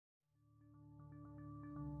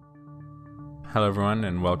Hello everyone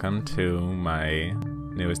and welcome to my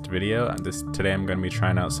newest video. Today I'm going to be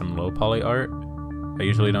trying out some low poly art. I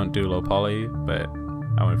usually don't do low poly, but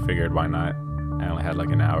I figured why not. I only had like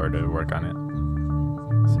an hour to work on it.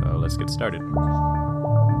 So let's get started.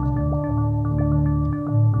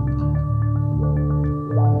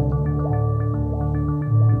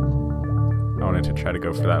 I wanted to try to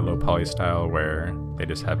go for that low poly style where they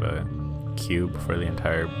just have a cube for the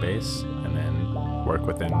entire base and then work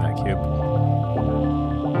within that cube.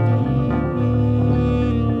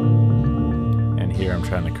 And here I'm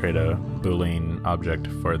trying to create a Boolean object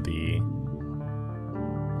for the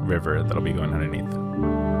river that'll be going underneath.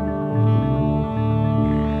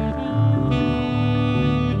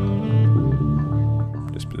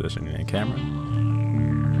 Just positioning the camera.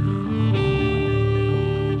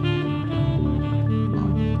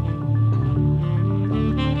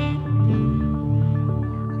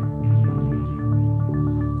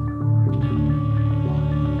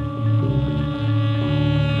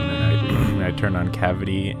 Turn on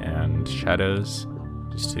cavity and shadows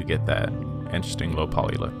just to get that interesting low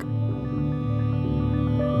poly look.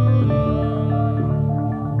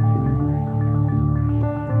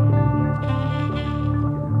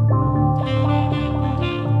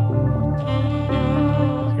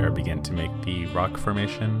 Here I begin to make the rock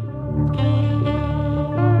formation.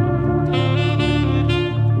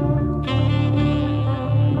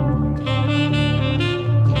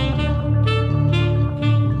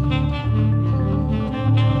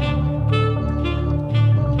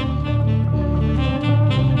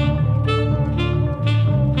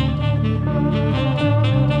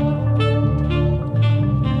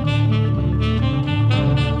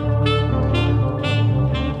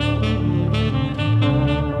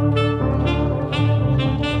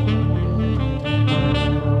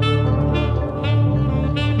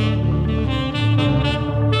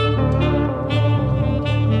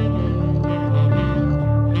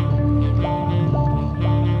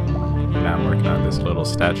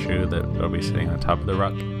 Statue that will be sitting on top of the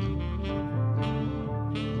rock.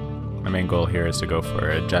 My main goal here is to go for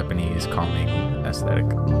a Japanese calming aesthetic.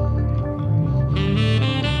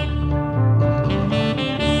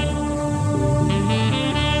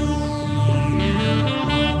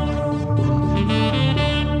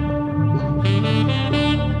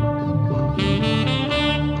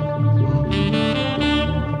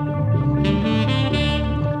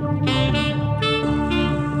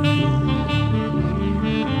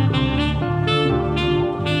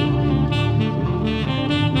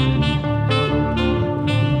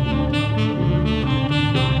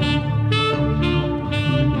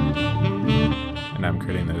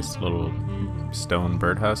 This little stone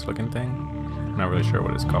birdhouse looking thing. I'm not really sure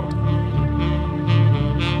what it's called.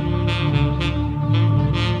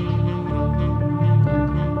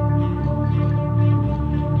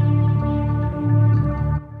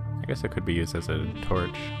 I guess it could be used as a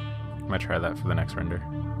torch. I might try that for the next render.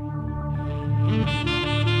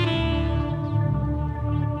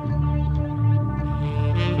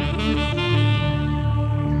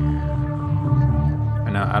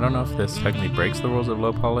 Now, I don't know if this technically breaks the rules of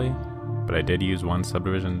low poly, but I did use one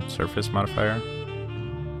subdivision surface modifier,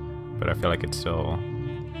 but I feel like it's still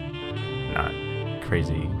not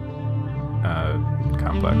crazy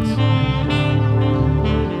complex.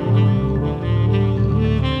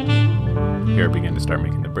 Here I begin to start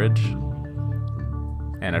making the bridge,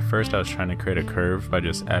 and at first I was trying to create a curve by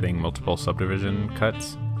just adding multiple subdivision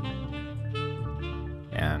cuts,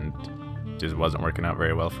 and it just wasn't working out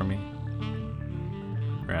very well for me.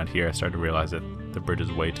 Around here I started to realize that the bridge is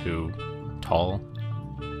way too tall.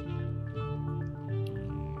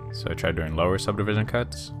 So I tried doing lower subdivision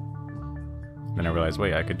cuts. Then I realized,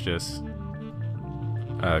 wait, I could just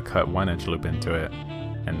cut 1-inch loop into it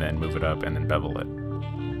and then move it up and then bevel it.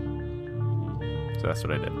 So that's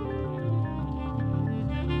what I did.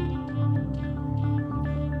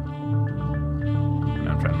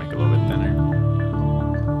 Now I'm trying to make it a little bit thinner.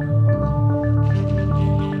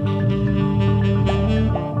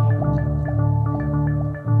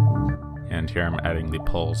 And here I'm adding the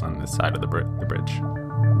poles on this side of the bridge.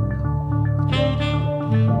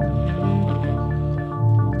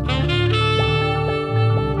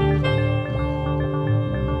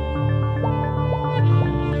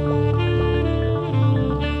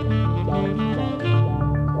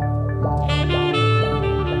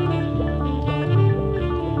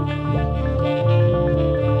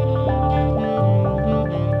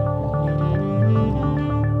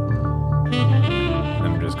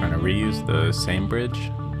 Reuse the same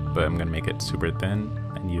bridge, but I'm going to make it super thin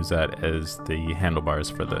and use that as the handlebars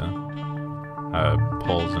for the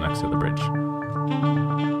poles next to the bridge.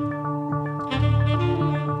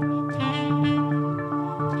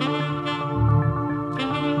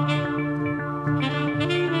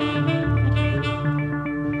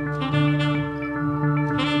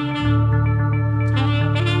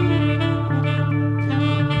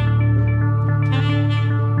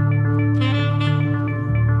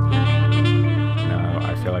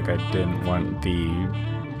 want the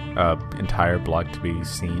entire block to be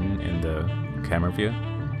seen in the camera view,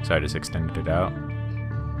 so I just extended it out,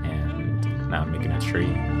 and now I'm making a tree.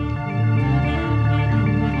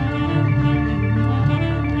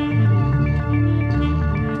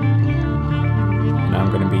 Now I'm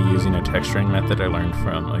going to be using a texturing method I learned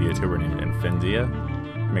from a YouTuber named Infinzia.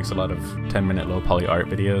 He makes a lot of 10-minute low poly art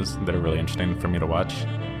videos that are really interesting for me to watch,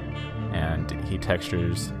 and he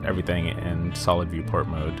textures everything in solid viewport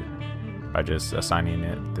mode by just assigning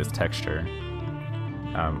it this texture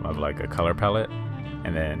of like a color palette,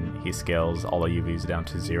 and then he scales all the UVs down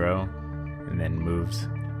to 0 and then moves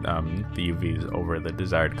the UVs over the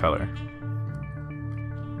desired color.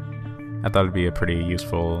 I thought it'd be a pretty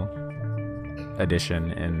useful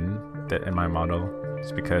addition in my model,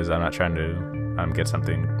 just because I'm not trying to get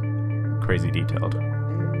something crazy detailed.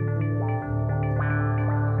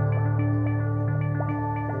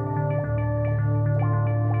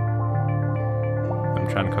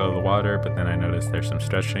 Trying to color the water, but then I noticed there's some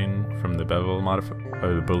stretching from the bevel or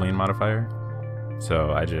the Boolean modifier,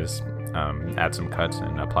 so I just add some cuts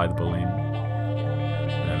and apply the Boolean,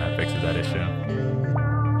 and then that fixes that issue.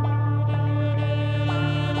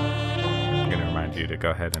 I'm gonna remind you to go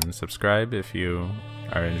ahead and subscribe if you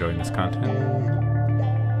are enjoying this content.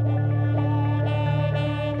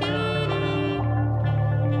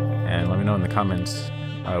 And let me know in the comments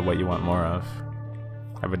what you want more of.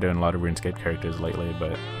 I've been doing a lot of RuneScape characters lately,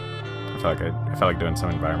 but I felt like doing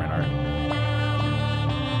some environment art.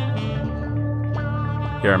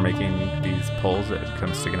 Here I'm making these poles that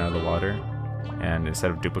come sticking out of the water, and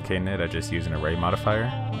instead of duplicating it, I just use an array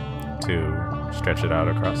modifier to stretch it out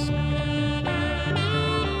across.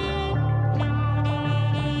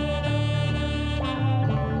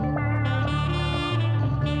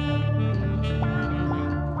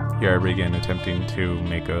 Here I begin attempting to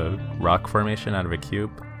make a rock formation out of a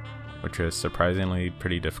cube, which is surprisingly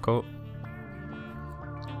pretty difficult.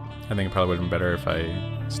 I think it probably would have been better if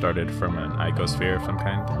I started from an icosphere of some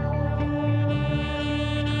kind.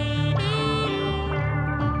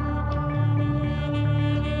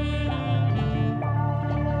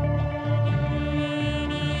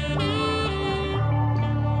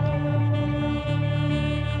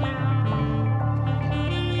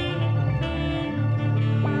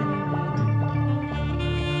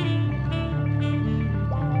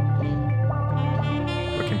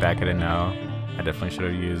 Back at it now, I definitely should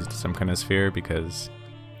have used some kind of sphere, because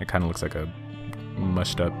it kind of looks like a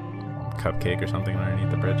mushed up cupcake or something underneath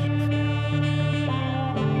the bridge.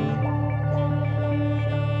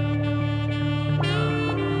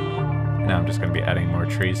 Now I'm just going to be adding more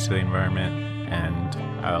trees to the environment, and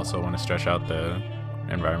I also want to stretch out the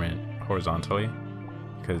environment horizontally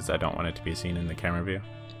because I don't want it to be seen in the camera view.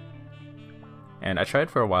 And I tried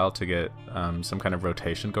for a while to get some kind of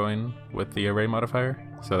rotation going with the array modifier,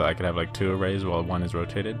 so that I could have like 2 arrays while one is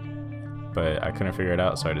rotated, but I couldn't figure it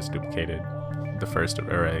out, so I just duplicated the first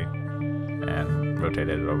array and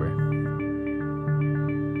rotated it over.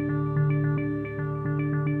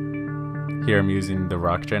 Here I'm using the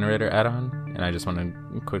rock generator add-on, and I just want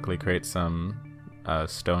to quickly create some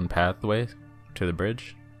stone pathway to the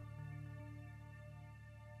bridge.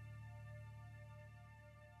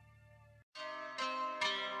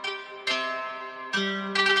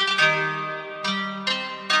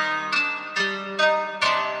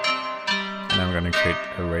 I'm going to create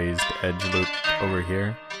a raised edge loop over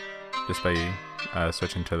here just by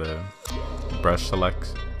switching to the brush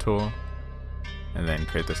select tool, and then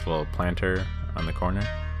create this little planter on the corner.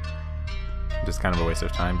 Just kind of a waste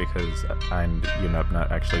of time because I'm Uniq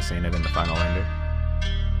not actually seeing it in the final render.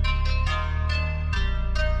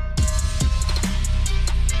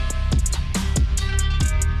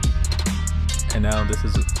 And now this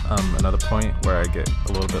is another point where I get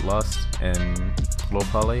a little bit lost in low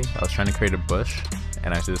poly. I was trying to create a bush,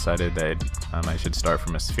 and I decided that I should start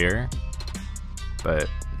from a sphere, but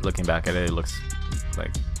looking back at it, it looks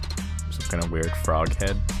like some kind of weird frog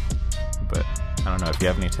head. But I don't know, if you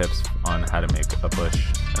have any tips on how to make a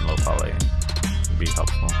bush in low poly, it would be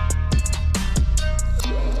helpful.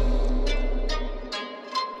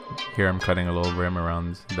 Here I'm cutting a little rim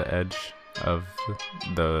around the edge of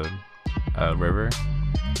the river,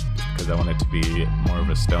 because I want it to be more of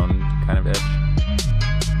a stone kind of edge.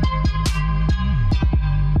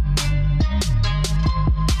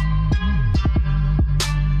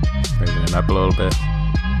 Raising it up a little bit.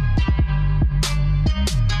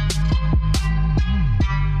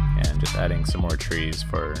 And just adding some more trees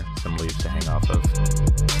for some leaves to hang off of.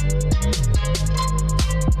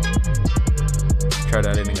 Tried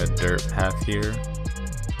adding a dirt path here,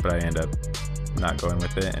 but I end up not going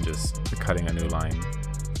with it and just cutting a new line.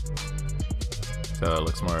 so it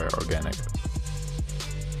looks more organic.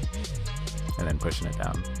 And then pushing it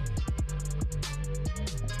down.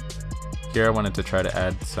 Here I wanted to try to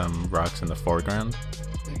add some rocks in the foreground.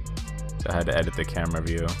 So I had to edit the camera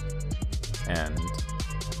view and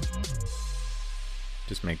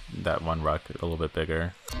just make that one rock a little bit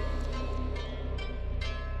bigger.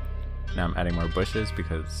 Now I'm adding more bushes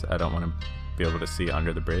because I don't want to be able to see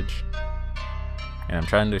under the bridge. And I'm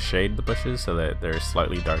trying to shade the bushes so that they're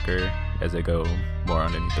slightly darker as they go more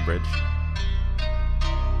underneath the bridge.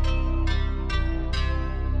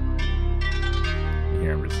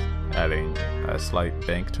 Here I'm just adding a slight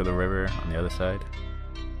bank to the river on the other side.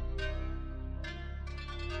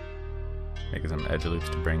 Making some edge loops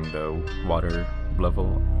to bring the water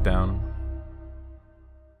level down.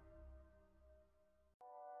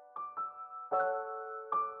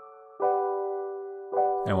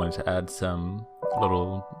 I wanted to add some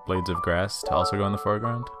little blades of grass to also go in the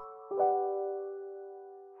foreground.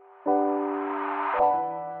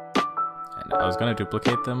 And I was going to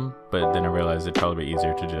duplicate them, but then I realized it'd probably be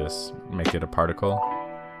easier to just make it a particle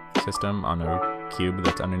system on a cube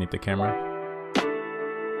that's underneath the camera.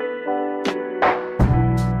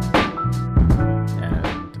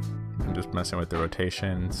 And I'm just messing with the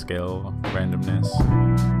rotation, scale, randomness,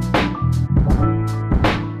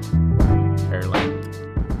 hair length.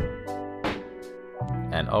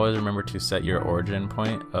 And always remember to set your origin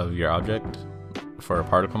point of your object for a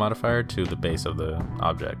particle modifier to the base of the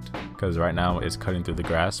object, because right now it's cutting through the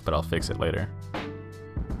grass, but I'll fix it later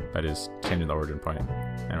by just changing the origin point.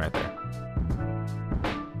 And right there.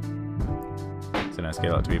 So now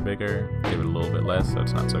scale it to be bigger, give it a little bit less so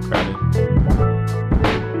it's not so crowded.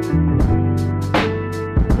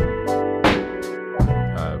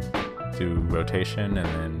 Do rotation and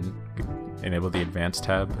then enable the advanced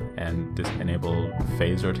tab and just enable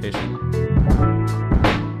phase rotation.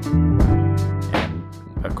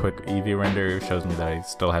 And a quick EV render shows me that I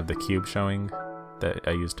still have the cube showing that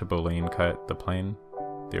I used to Boolean cut the plane,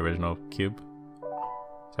 the original cube.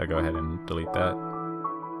 So I go ahead and delete that.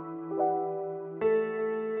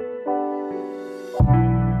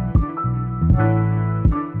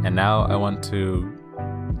 And now I want to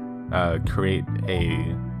create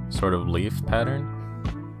a sort of leaf pattern.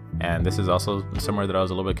 And this is also somewhere that I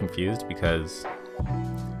was a little bit confused because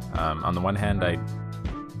on the one hand I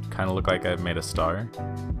kind of look like I've made a star,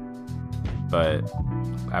 but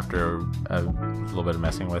after a little bit of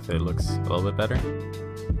messing with it, it looks a little bit better.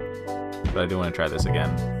 But I do want to try this again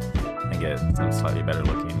and get some slightly better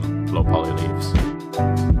looking low poly leaves.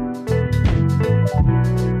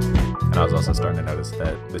 And I was also starting to notice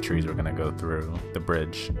that the trees were going to go through the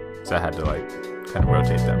bridge, so I had to like kind of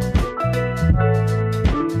rotate them.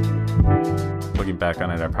 Looking back on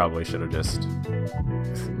it, I probably should have just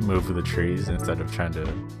moved the trees instead of trying to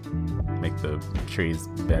make the trees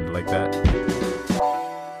bend like that.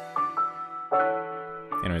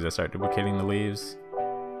 Anyways, I start duplicating the leaves,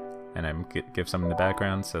 and I give some in the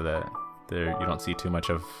background so that you don't see too much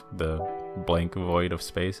of the blank void of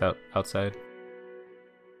space outside.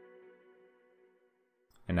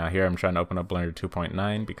 And now here I'm trying to open up Blender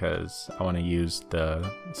 2.9 because I want to use the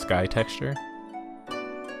sky texture,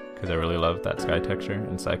 because I really love that sky texture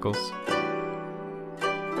in cycles.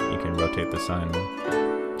 You can rotate the sun.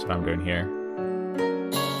 That's what I'm doing here.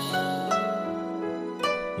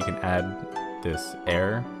 You can add this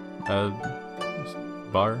air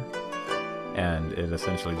bar, and it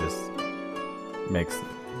essentially just makes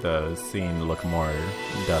the scene look more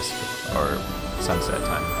dusk or sunset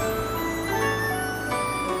time.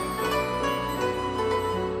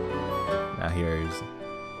 Now here's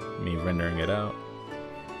me rendering it out.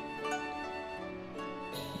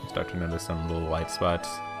 Start to notice some little white spots,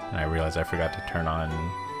 and I realized I forgot to turn on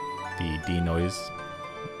the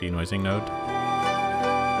denoising node.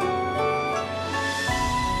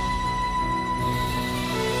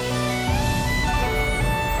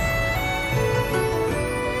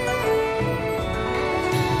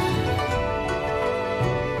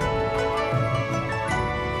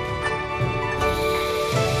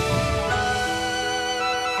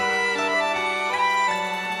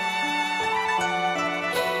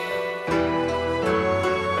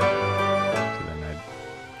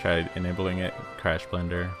 Tried enabling it, crash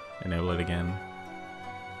Blender, enable it again,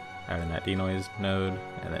 add in that denoise node,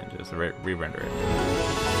 and then just re-render it.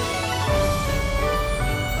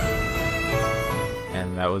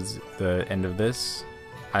 And that was the end of this.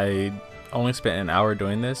 I only spent an hour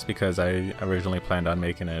doing this because I originally planned on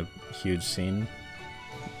making a huge scene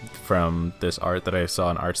from this art that I saw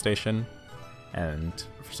on ArtStation, and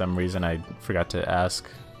for some reason I forgot to ask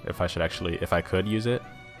if I could use it.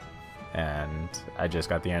 and I just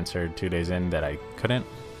got the answer 2 days in that I couldn't.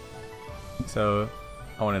 So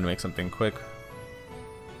I wanted to make something quick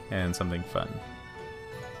and something fun.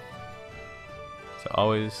 So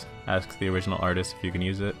always ask the original artist if you can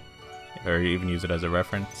use it, or even use it as a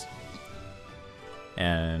reference.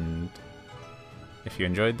 And if you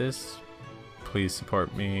enjoyed this, please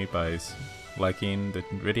support me by liking the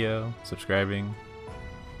video, subscribing,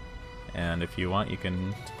 and if you want, you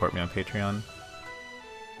can support me on Patreon.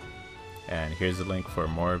 And here's the link for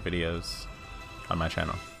more videos on my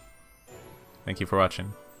channel. Thank you for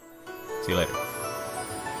watching. See you later.